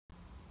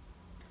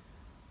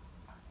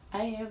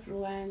Hi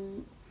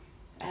everyone,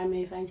 I'm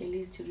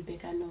Evangelist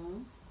Rebecca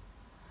Noel.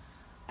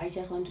 I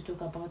just want to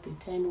talk about the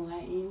time we are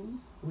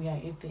in. We are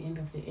at the end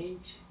of the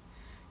age.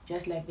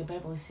 Just like the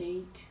Bible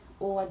said,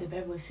 all what the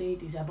Bible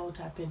said is about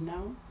to happen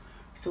now.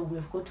 So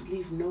we've got to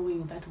live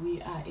knowing that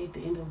we are at the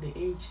end of the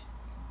age.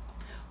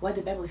 What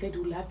the Bible said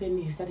will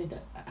happen has started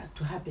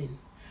to happen.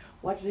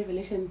 What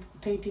Revelation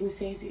 13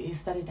 says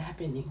is started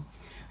happening.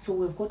 So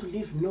we've got to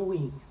live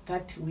knowing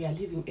that we are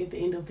living at the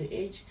end of the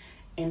age,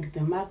 and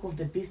the mark of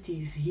the beast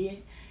is here.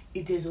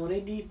 It has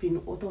already been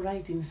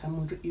authorized in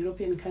some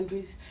European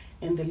countries,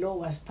 and the law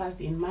was passed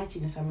in March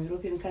in some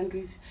European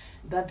countries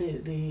that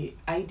the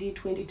ID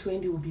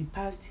 2020 will be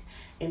passed,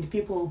 and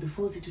people will be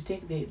forced to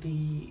take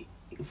the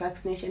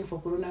vaccination for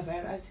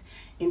coronavirus,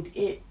 and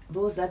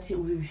those that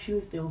will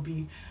refuse, they will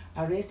be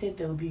arrested,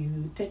 they will be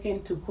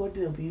taken to court,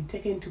 they will be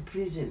taken to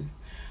prison.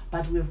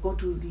 But we've got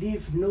to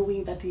live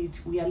knowing that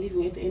we are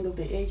living at the end of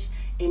the age,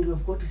 and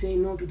we've got to say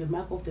no to the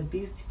mark of the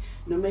beast.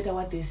 No matter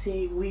what they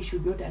say, we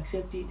should not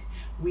accept it.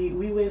 We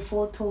were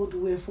foretold,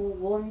 we were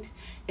forewarned,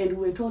 and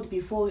we were told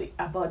before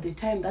about the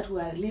time that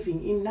we are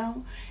living in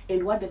now,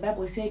 and what the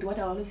Bible said, what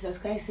our Lord Jesus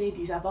Christ said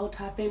is about to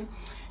happen.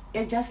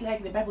 And just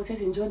like the Bible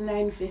says in John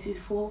 9 verses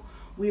 4,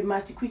 we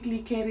must quickly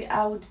carry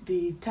out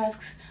the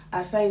tasks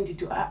assigned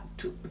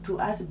to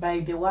us by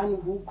the one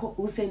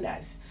who sent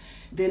us.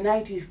 The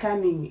night is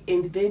coming,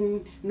 and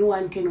then no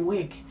one can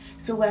work.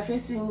 So we're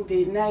facing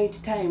the night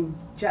time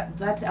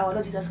that our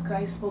Lord Jesus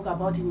Christ spoke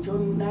about in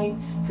John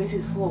 9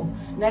 verses 4.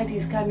 Night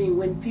is coming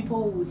when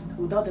people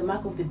without the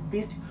mark of the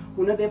beast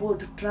will not be able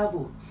to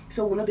travel.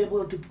 So we'll not be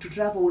able to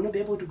travel, we'll not be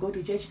able to go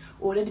to church.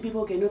 Already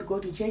people cannot go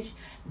to church,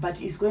 but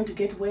it's going to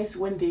get worse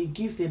when they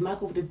give the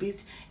mark of the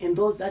beast, and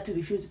those that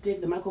refuse to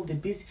take the mark of the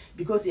beast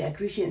because they are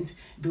Christians,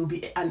 they'll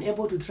be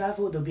unable to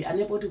travel, they'll be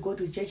unable to go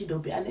to church, they'll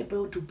be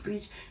unable to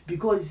preach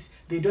because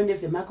they don't have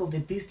the mark of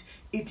the beast.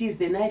 It is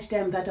the night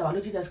time that our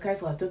Lord Jesus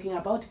Christ was talking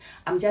about.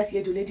 I'm just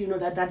here to let you know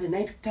that the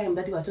night time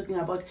that he was talking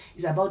about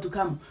is about to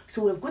come.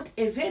 So we've got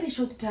a very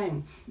short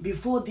time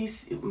before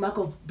this mark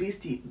of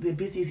the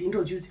beast is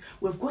introduced.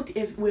 We've got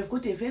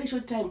a very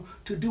short time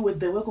to do with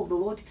the work of the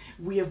Lord.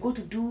 We have got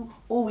to do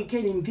all we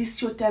can in this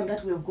short time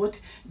that we have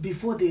got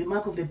before the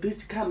mark of the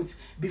beast comes,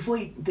 before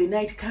the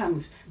night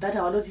comes that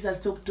our Lord Jesus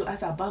talked to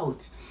us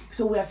about.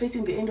 So we are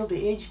facing the end of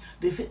the age.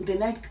 The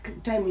night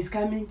time is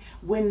coming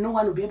when no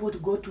one will be able to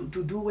go to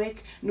do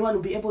work. No one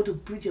will be able to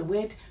preach a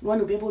word. No one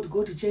will be able to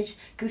go to church.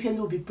 Christians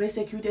will be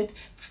persecuted.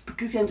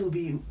 Christians will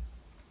be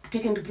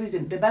taken to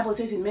prison. The Bible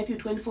says in Matthew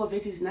 24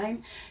 verses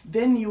 9,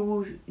 then you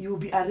will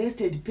be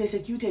arrested,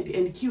 persecuted,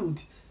 and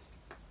killed.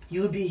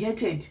 You will be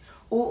hated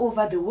all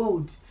over the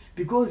world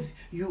because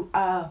you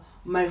are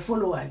my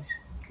followers.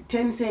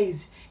 10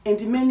 says,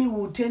 and many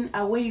will turn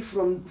away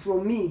from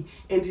me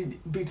and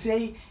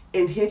betray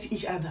and hate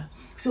each other.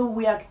 So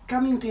we are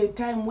coming to a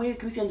time where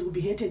Christians will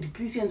be hated,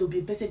 Christians will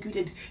be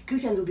persecuted,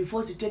 Christians will be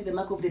forced to take the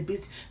mark of the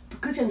beast,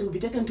 Christians will be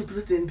taken to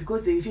prison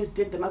because they refuse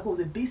to take the mark of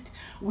the beast.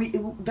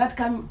 That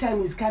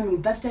time is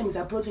coming, that time is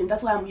approaching.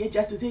 That's why I'm here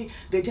just to say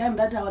the time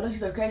that our Lord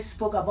Jesus Christ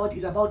spoke about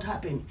is about to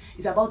happen,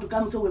 is about to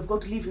come. So we've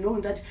got to live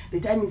knowing that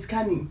the time is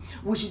coming.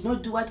 We should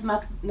not do what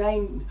Mark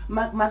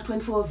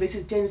 24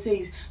 verses 10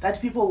 says,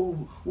 that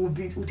people will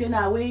turn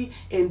away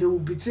and they will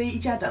betray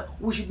each other.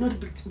 We should not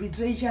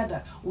betray each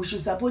other. We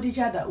should support each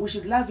other. We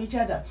should love each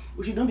other.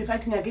 We should not be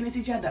fighting against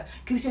each other.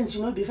 Christians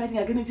should not be fighting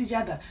against each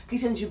other.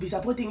 Christians should be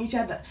supporting each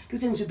other.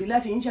 Christians should be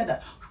loving each other.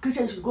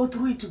 Christians should go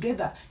through it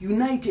together,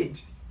 united.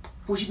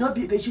 We should not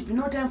be, there should be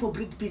no time for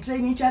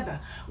betraying each other.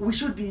 We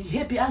should be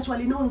happy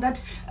actually knowing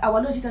that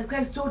our Lord Jesus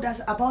Christ told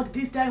us about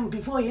this time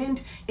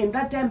beforehand, and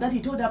that time that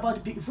he told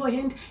about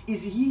beforehand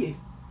is here.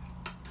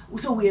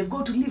 So we have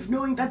got to live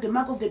knowing that the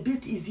mark of the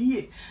beast is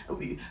here.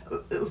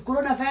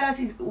 Coronavirus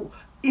is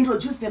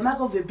introduced the mark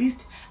of the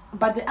beast,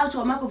 but the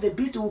actual mark of the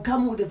beast will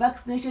come with the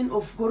vaccination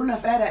of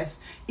coronavirus.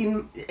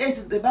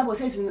 As the Bible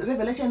says in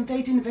Revelation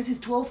 13 verses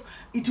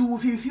 12, it will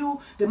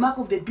fulfill the mark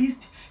of the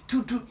beast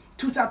to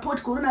support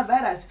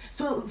coronavirus.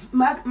 So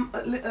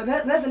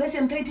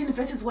Revelation 13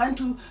 verses 1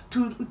 to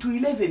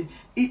 11,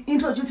 it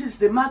introduces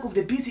the mark of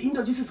the beast, it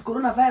introduces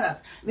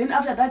coronavirus. Then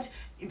after that,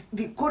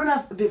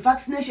 the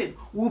vaccination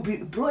will be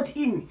brought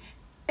in,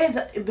 as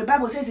the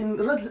Bible says in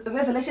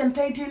Revelation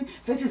 13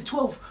 verses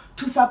 12,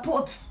 to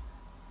support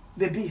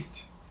the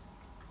beast.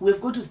 We've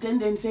got to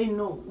stand and say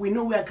no. We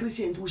know we are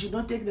Christians. We should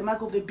not take the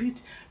mark of the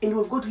beast, and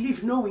we've got to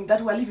live knowing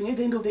that we are living at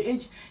the end of the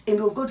age,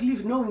 and we've got to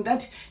live knowing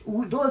that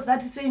those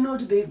that say no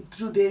to the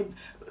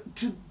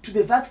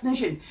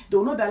vaccination, they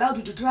will not be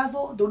allowed to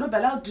travel, they will not be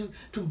allowed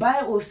to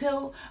buy or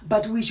sell,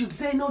 but we should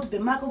say no to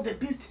the mark of the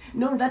beast,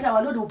 knowing that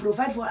our Lord will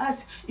provide for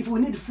us. If we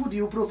need food,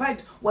 you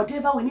provide.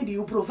 Whatever we need,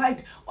 you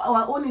provide.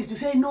 Our own is to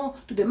say no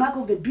to the mark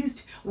of the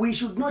beast. We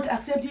should not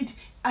accept it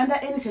under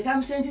any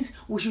circumstances.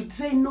 We should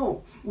say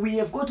no. We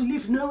have got to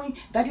live knowing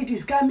that it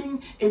is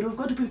coming, and we've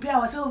got to prepare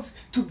ourselves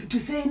to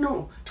say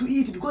no to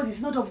it, because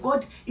it's not of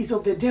God, it's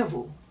of the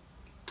devil.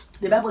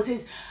 The Bible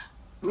says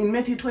in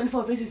Matthew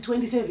 24 verses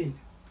 27,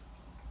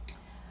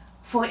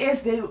 for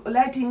as the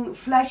lightning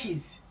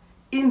flashes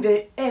in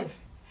the earth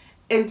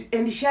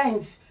and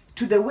shines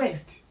to the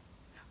west.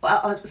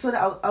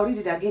 So I'll read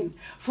it again.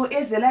 For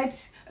as the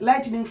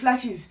lightning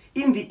flashes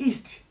in the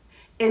east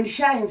and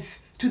shines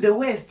to the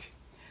west,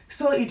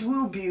 so it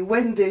will be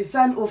when the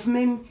Son of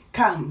Man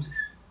comes.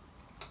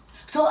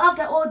 So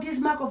after all this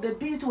mark of the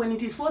beast, when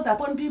it is forced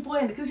upon people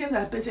and Christians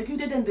are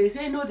persecuted and they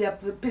say no, they are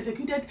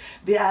persecuted,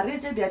 they are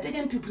arrested, they are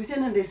taken to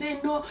prison and they say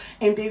no,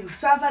 and they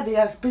suffer, they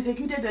are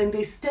persecuted and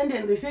they stand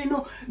and they say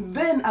no,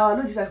 then our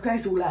Lord Jesus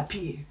Christ will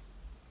appear.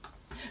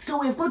 So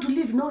we've got to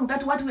live knowing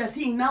that what we are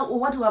seeing now, or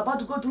what we're about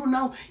to go through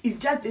now, is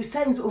just the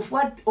signs of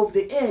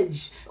the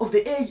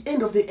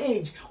end of the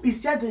age.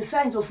 It's just the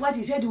signs of what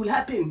he said will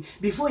happen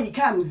before he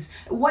comes.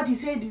 What he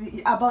said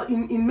about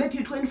in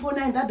Matthew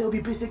 24:9, that there will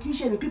be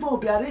persecution, people will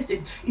be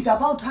arrested, is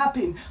about to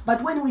happen.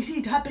 But when we see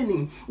it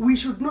happening, we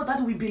should know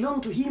that we belong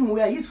to him,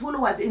 we are his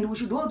followers, and we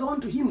should hold on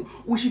to him.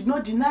 We should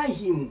not deny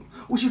him.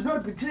 We should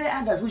not betray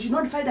others. We should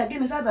not fight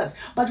against others,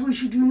 but we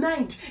should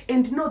unite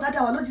and know that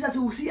our Lord Jesus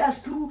will see us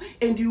through,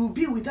 and he will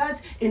be with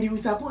us, and he will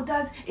support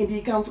us, and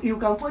he will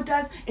comfort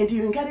us, and he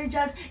will encourage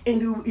us,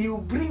 and he will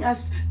bring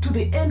us to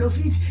the end of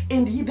it,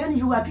 and then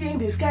he will appear in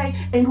the sky,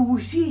 and we will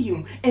see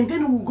him, and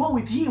then we will go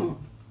with him.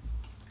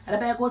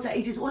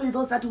 It is only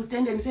those that will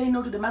stand and say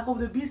no to the mark of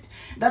the beast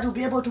that will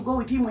be able to go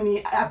with him when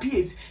he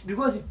appears,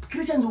 because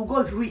Christians will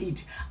go through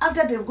it.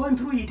 After they've gone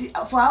through it,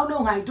 for how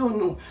long I don't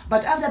know,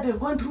 but after they've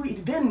gone through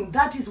it, then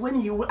that is when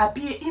he will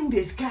appear in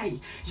the sky.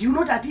 He will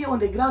not appear on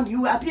the ground, he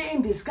will appear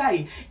in the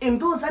sky. And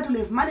those that will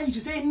have managed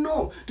to say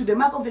no to the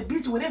mark of the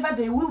beast, wherever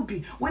they will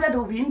be, whether they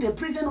will be in the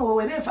prison or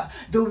wherever,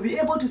 they will be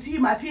able to see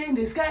him appear in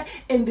the sky,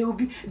 and they will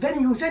be, then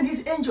he will send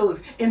his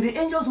angels, and the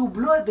angels will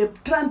blow the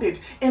trumpet,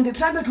 and the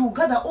trumpet will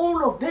gather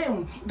all of them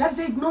that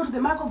said no to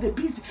the mark of the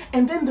beast,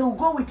 and then they will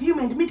go with him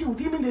and meet with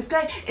him in the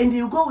sky, and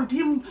they will go with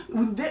him,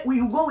 we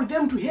will go with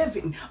them to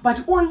heaven.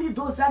 But only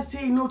those that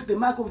say no to the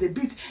mark of the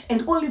beast,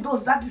 and only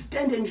those that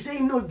stand and say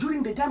no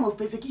during the time of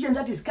persecution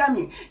that is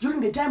coming,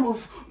 during the time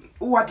of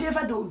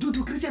whatever they will do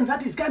to Christians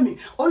that is coming,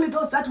 only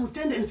those that will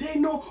stand and say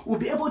no will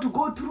be able to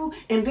go through,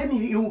 and then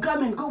he will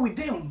come and go with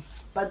them.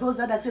 But those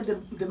that accept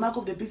the mark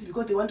of the beast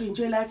because they want to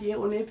enjoy life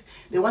here on earth,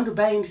 they want to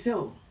buy and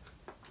sell,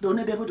 they'll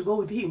not be able to go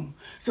with him.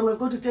 So we've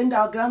got to stand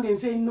our ground and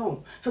say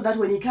no, so that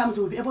when he comes,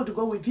 we'll be able to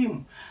go with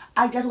him.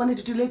 I just wanted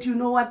to let you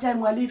know what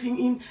time we're living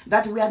in,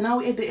 that we are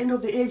now at the end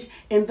of the age,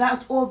 and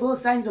that all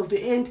those signs of the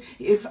end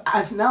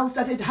have now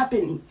started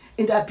happening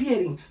and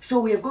appearing.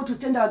 So we have got to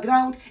stand our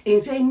ground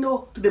and say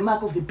no to the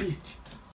mark of the beast.